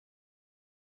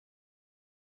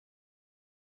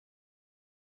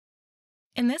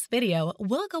In this video,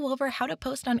 we'll go over how to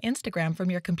post on Instagram from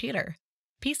your computer,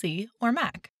 PC, or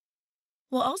Mac.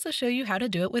 We'll also show you how to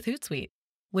do it with Hootsuite,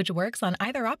 which works on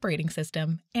either operating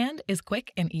system and is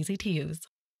quick and easy to use.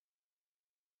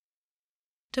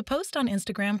 To post on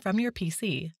Instagram from your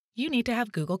PC, you need to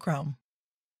have Google Chrome.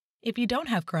 If you don't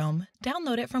have Chrome,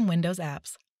 download it from Windows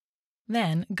apps.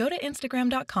 Then, go to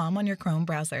Instagram.com on your Chrome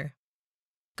browser.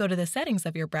 Go to the settings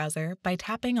of your browser by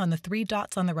tapping on the three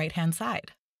dots on the right-hand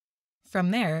side.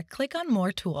 From there, click on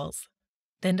More Tools,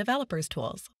 then Developers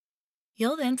Tools.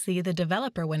 You'll then see the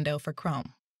Developer window for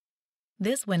Chrome.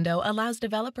 This window allows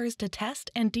developers to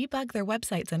test and debug their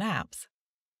websites and apps,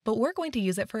 but we're going to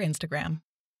use it for Instagram.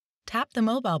 Tap the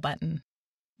Mobile button.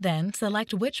 Then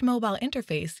select which mobile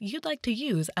interface you'd like to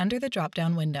use under the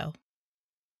drop-down window.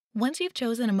 Once you've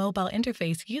chosen a mobile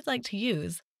interface you'd like to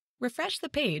use, refresh the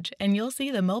page and you'll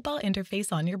see the mobile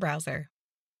interface on your browser.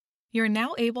 You're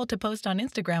now able to post on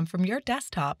Instagram from your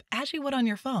desktop as you would on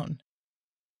your phone.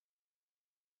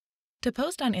 To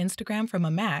post on Instagram from a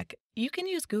Mac, you can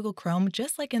use Google Chrome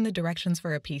just like in the directions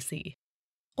for a PC.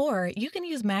 Or you can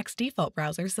use Mac's default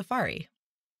browser, Safari.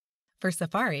 For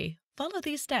Safari, follow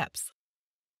these steps.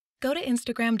 Go to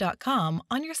Instagram.com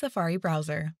on your Safari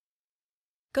browser.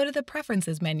 Go to the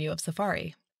Preferences menu of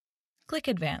Safari. Click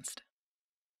Advanced.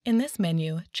 In this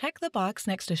menu, check the box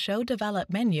next to Show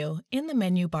Develop menu in the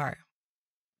menu bar.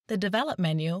 The Develop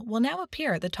menu will now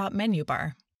appear at the top menu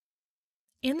bar.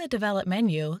 In the Develop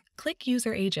menu, click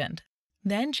User Agent,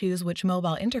 then choose which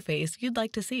mobile interface you'd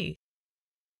like to see.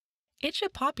 It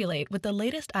should populate with the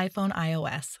latest iPhone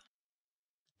iOS.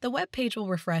 The web page will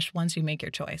refresh once you make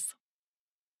your choice.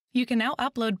 You can now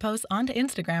upload posts onto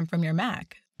Instagram from your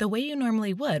Mac, the way you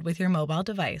normally would with your mobile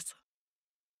device.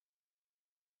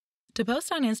 To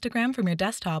post on Instagram from your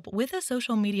desktop with a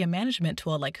social media management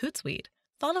tool like Hootsuite,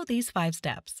 follow these 5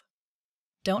 steps.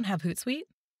 Don't have Hootsuite?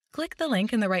 Click the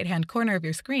link in the right-hand corner of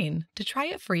your screen to try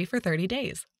it free for 30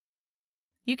 days.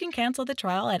 You can cancel the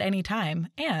trial at any time,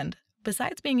 and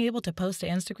besides being able to post to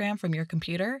Instagram from your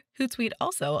computer, Hootsuite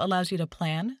also allows you to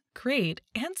plan, create,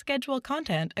 and schedule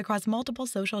content across multiple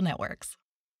social networks.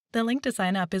 The link to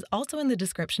sign up is also in the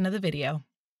description of the video.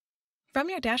 From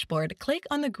your dashboard, click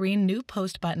on the green New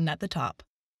Post button at the top.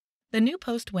 The New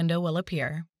Post window will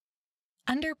appear.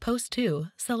 Under Post To,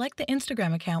 select the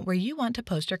Instagram account where you want to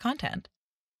post your content.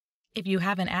 If you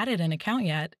haven't added an account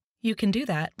yet, you can do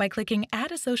that by clicking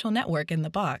Add a Social Network in the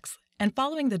box and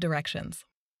following the directions.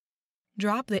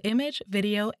 Drop the image,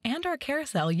 video, and/or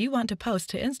carousel you want to post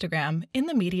to Instagram in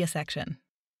the Media section.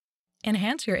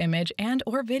 Enhance your image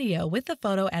and/or video with the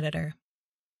photo editor.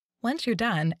 Once you're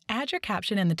done, add your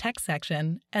caption in the text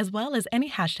section, as well as any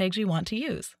hashtags you want to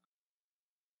use.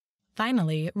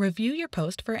 Finally, review your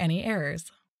post for any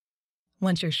errors.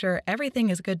 Once you're sure everything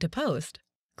is good to post,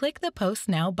 click the Post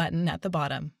Now button at the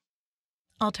bottom.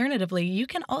 Alternatively, you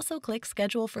can also click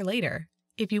Schedule for later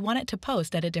if you want it to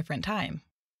post at a different time.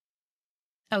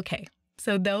 Okay,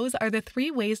 so those are the 3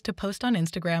 ways to post on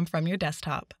Instagram from your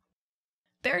desktop.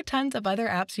 There are tons of other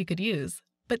apps you could use,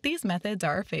 but these methods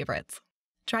are our favorites.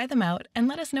 Try them out and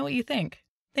let us know what you think.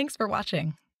 Thanks for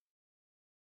watching.